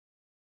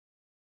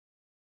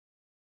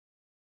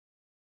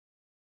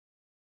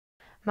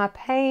My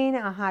pain,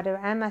 I had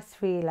an MS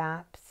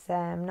relapse,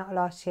 not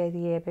last year, the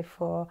year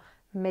before,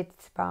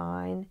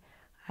 mid-spine,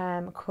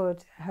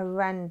 caused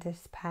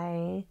horrendous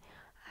pain,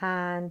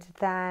 and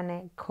then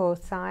it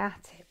caused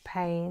sciatic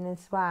pain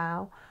as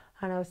well.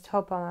 And I was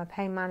told by my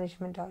pain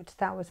management doctor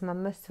that was my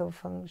muscle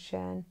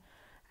function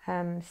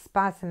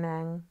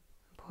spasming,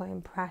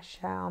 putting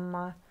pressure on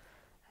my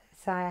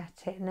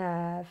sciatic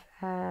nerve.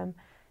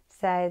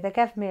 So they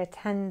gave me a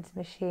TENS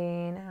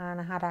machine and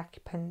I had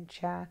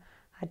acupuncture.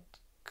 I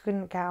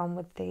couldn't get on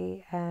with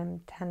the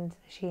TENS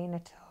machine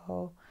at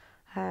all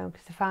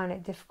because I found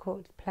it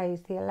difficult to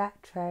place the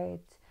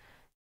electrodes.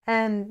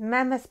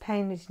 MS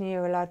pain is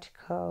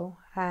neurological,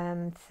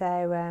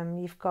 so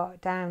you've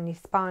got down your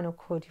spinal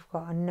cord, you've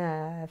got a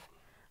nerve,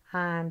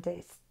 and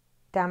it's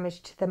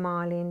damage to the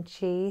myelin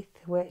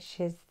sheath, which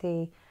is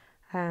the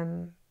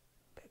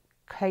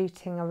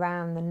coating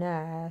around the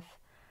nerve,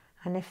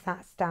 and if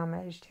that's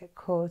damaged it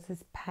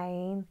causes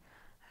pain.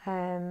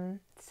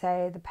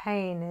 So the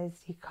pain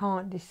is, you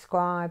can't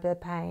describe the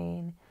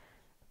pain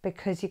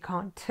because you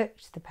can't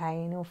touch the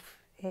pain, or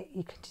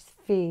you can just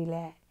feel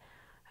it.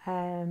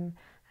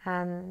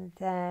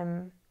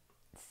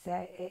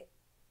 So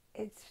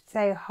it's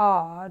so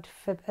hard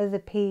for other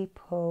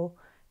people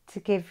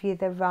to give you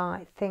the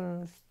right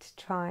things to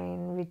try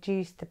and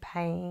reduce the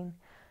pain.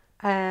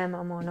 I'm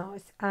on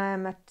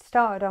I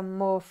started on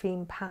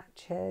morphine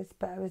patches,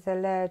 but I was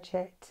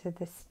allergic to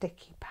the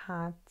sticky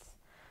pads.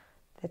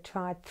 They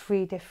tried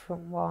 3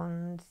 different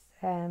ones,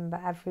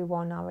 but every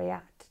one I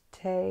reacted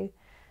to.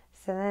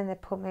 So then they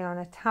put me on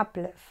a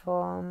tablet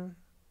form.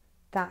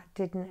 That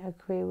didn't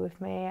agree with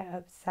me. It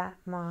upset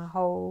my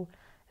whole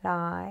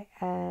bowels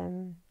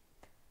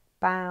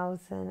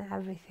and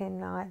everything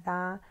like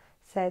that.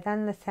 So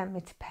then they sent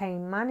me to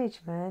pain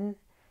management.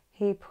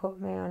 He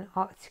put me on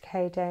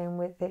oxycodone,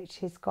 which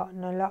has got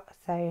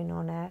naloxone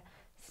on it.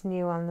 It's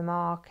new on the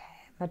market.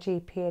 My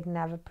GP had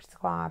never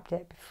prescribed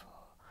it before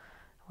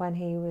when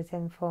he was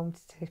informed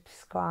to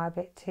prescribe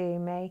it to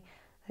me.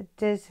 It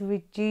does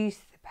reduce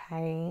the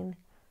pain,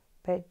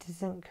 but it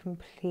doesn't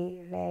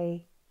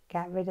completely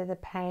get rid of the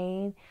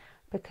pain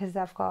because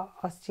I've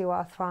got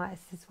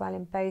osteoarthritis as well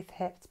in both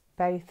hips,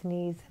 both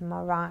knees and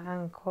my right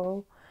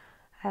ankle.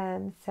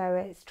 So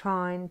it's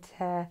trying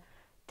to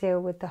deal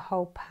with the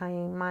whole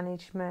pain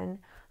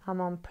management. I'm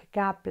on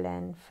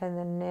pregabalin for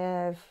the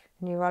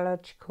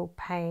neurological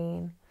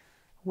pain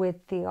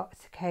with the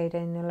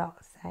oxycodone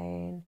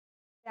naloxone.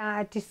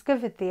 I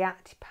discovered the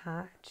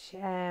ACTIPATCH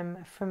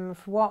from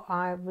what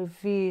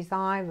reviews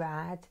I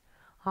read.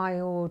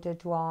 I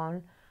ordered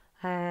one,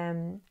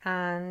 and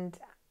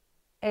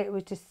it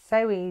was just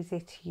so easy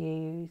to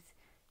use.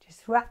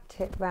 Just wrapped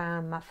it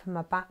round for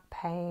my back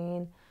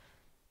pain.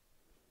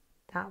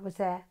 That was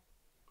it.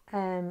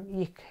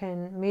 You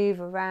can move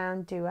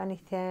around, do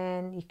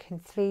anything. You can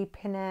sleep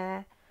in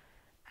it,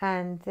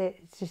 and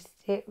it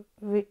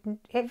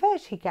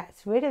virtually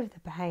gets rid of the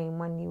pain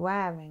when you're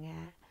wearing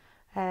it.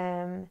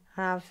 And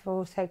I've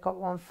also got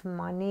one for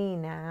my knee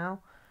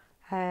now,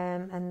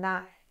 and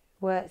that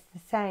works the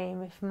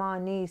same. If my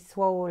knee's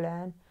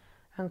swollen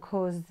and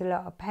causes a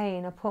lot of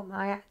pain, I put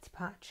my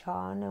ACTIPATCH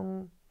on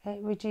and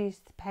it reduces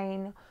the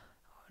pain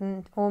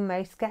and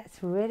almost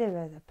gets rid of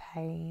the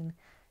pain.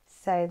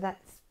 So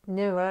that's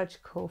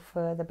neurological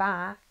for the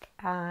back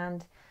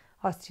and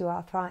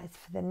osteoarthritis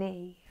for the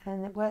knee,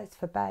 and it works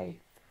for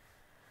both.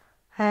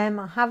 I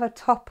have a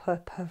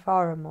top-up of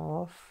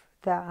Oromorph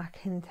that I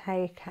can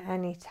take at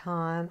any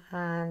time,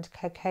 and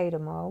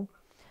cocodamol.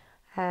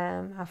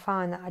 I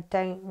find that I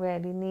don't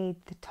really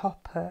need the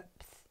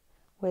top-ups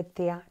with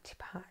the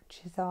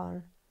ACTIPATCHs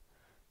on,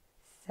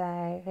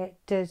 so it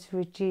does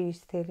reduce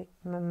the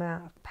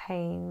amount of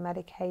pain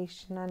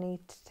medication I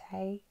need to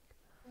take.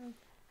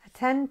 I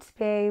tend to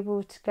be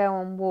able to go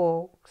on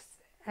walks,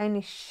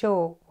 only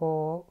short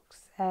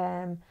walks.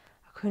 I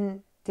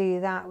couldn't do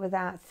that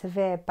without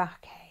severe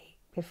backache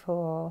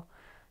before,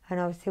 and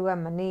obviously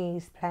when my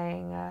knee's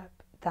playing up,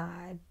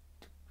 that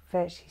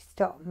virtually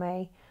stopped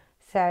me.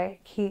 So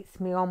it keeps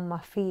me on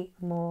my feet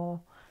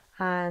more,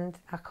 and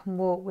I can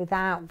walk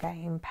without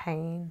getting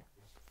pain.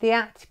 The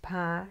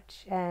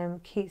ACTIPATCH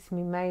keeps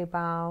me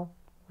mobile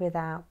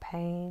without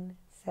pain,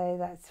 so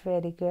that's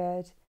really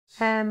good.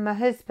 My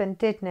husband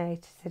did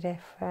notice a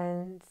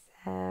difference.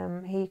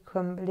 He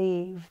couldn't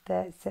believe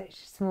that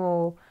such a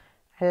small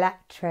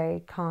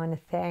electrode kind of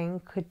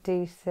thing could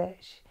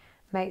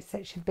make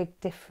such a big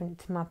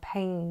difference to my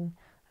pain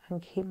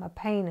and keep my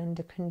pain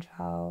under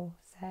control.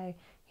 So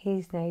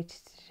he's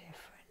noticed a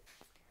difference.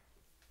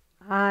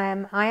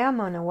 I am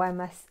on a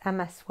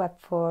MS web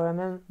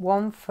forum,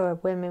 one for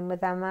women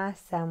with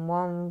MS and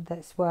one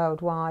that's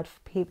worldwide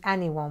for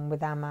anyone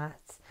with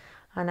MS.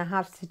 And I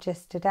have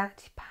suggested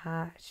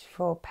ACTIPATCH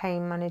for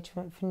pain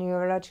management for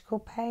neurological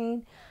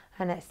pain,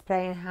 and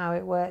explain how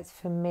it works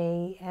for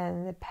me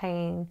and the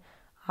pain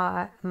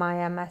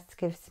my MS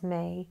gives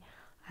me,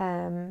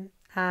 and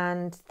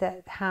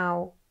that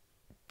how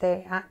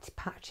the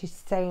ACTIPATCH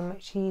is so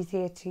much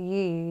easier to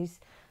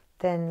use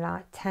than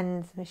like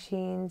TENS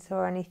machines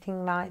or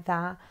anything like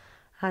that,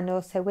 And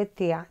also with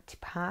the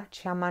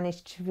ACTIPATCH, I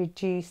managed to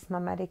reduce my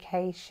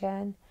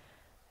medication.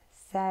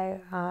 So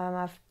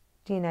I've,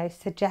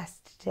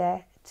 suggested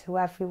it to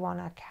everyone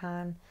I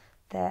can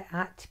that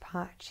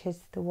ACTIPATCH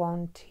is the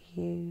one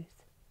to use.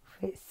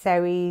 It's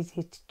so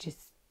easy to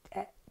just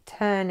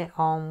turn it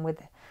on with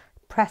the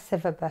press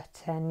of a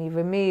button. You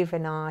remove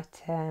an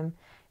item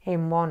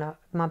in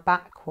my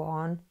back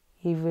one.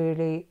 You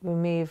really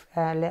remove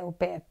a little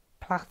bit of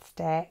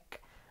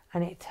plastic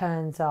and it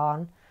turns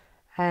on.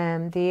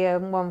 The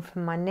one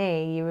from my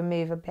knee, you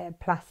remove a bit of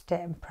plastic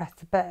and press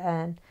a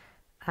button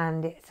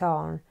and it's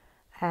on.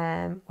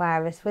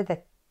 Whereas with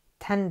a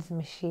TENS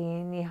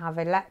machine, you have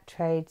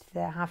electrodes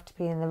that have to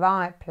be in the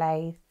right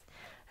place.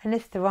 And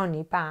if they're on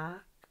your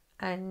back,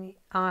 and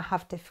I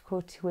have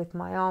difficulty with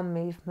my arm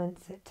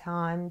movements at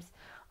times,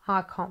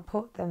 I can't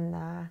put them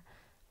there.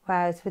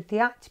 Whereas with the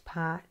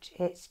ACTIPATCH,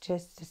 it's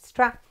just a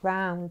strap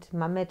round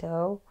my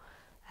middle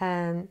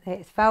and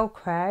it's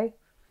Velcro.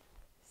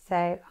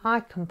 So I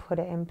can put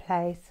it in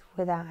place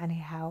without any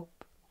help.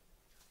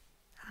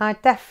 I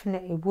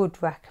definitely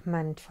would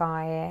recommend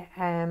try it.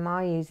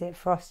 I use it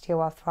for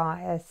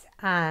osteoarthritis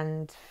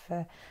and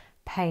for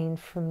pain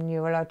from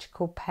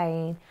neurological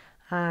pain,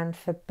 and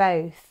for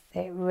both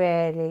it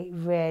really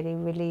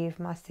relieved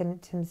my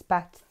symptoms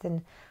better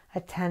than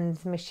a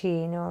TENS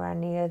machine or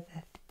any other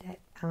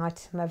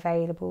item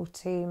available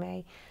to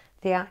me.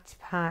 The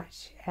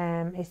ACTIPATCH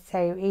is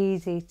so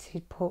easy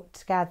to put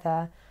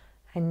together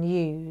and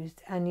use,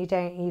 and you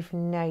don't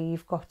even know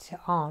you've got it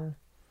on.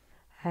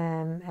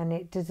 And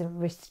it doesn't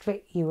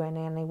restrict you in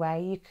any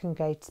way. You can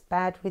go to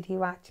bed with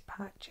your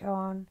ACTIPATCH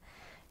on,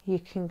 you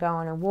can go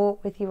on a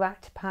walk with your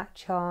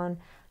ACTIPATCH on,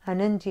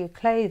 and under your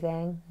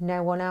clothing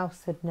no one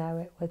else would know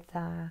it was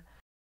there.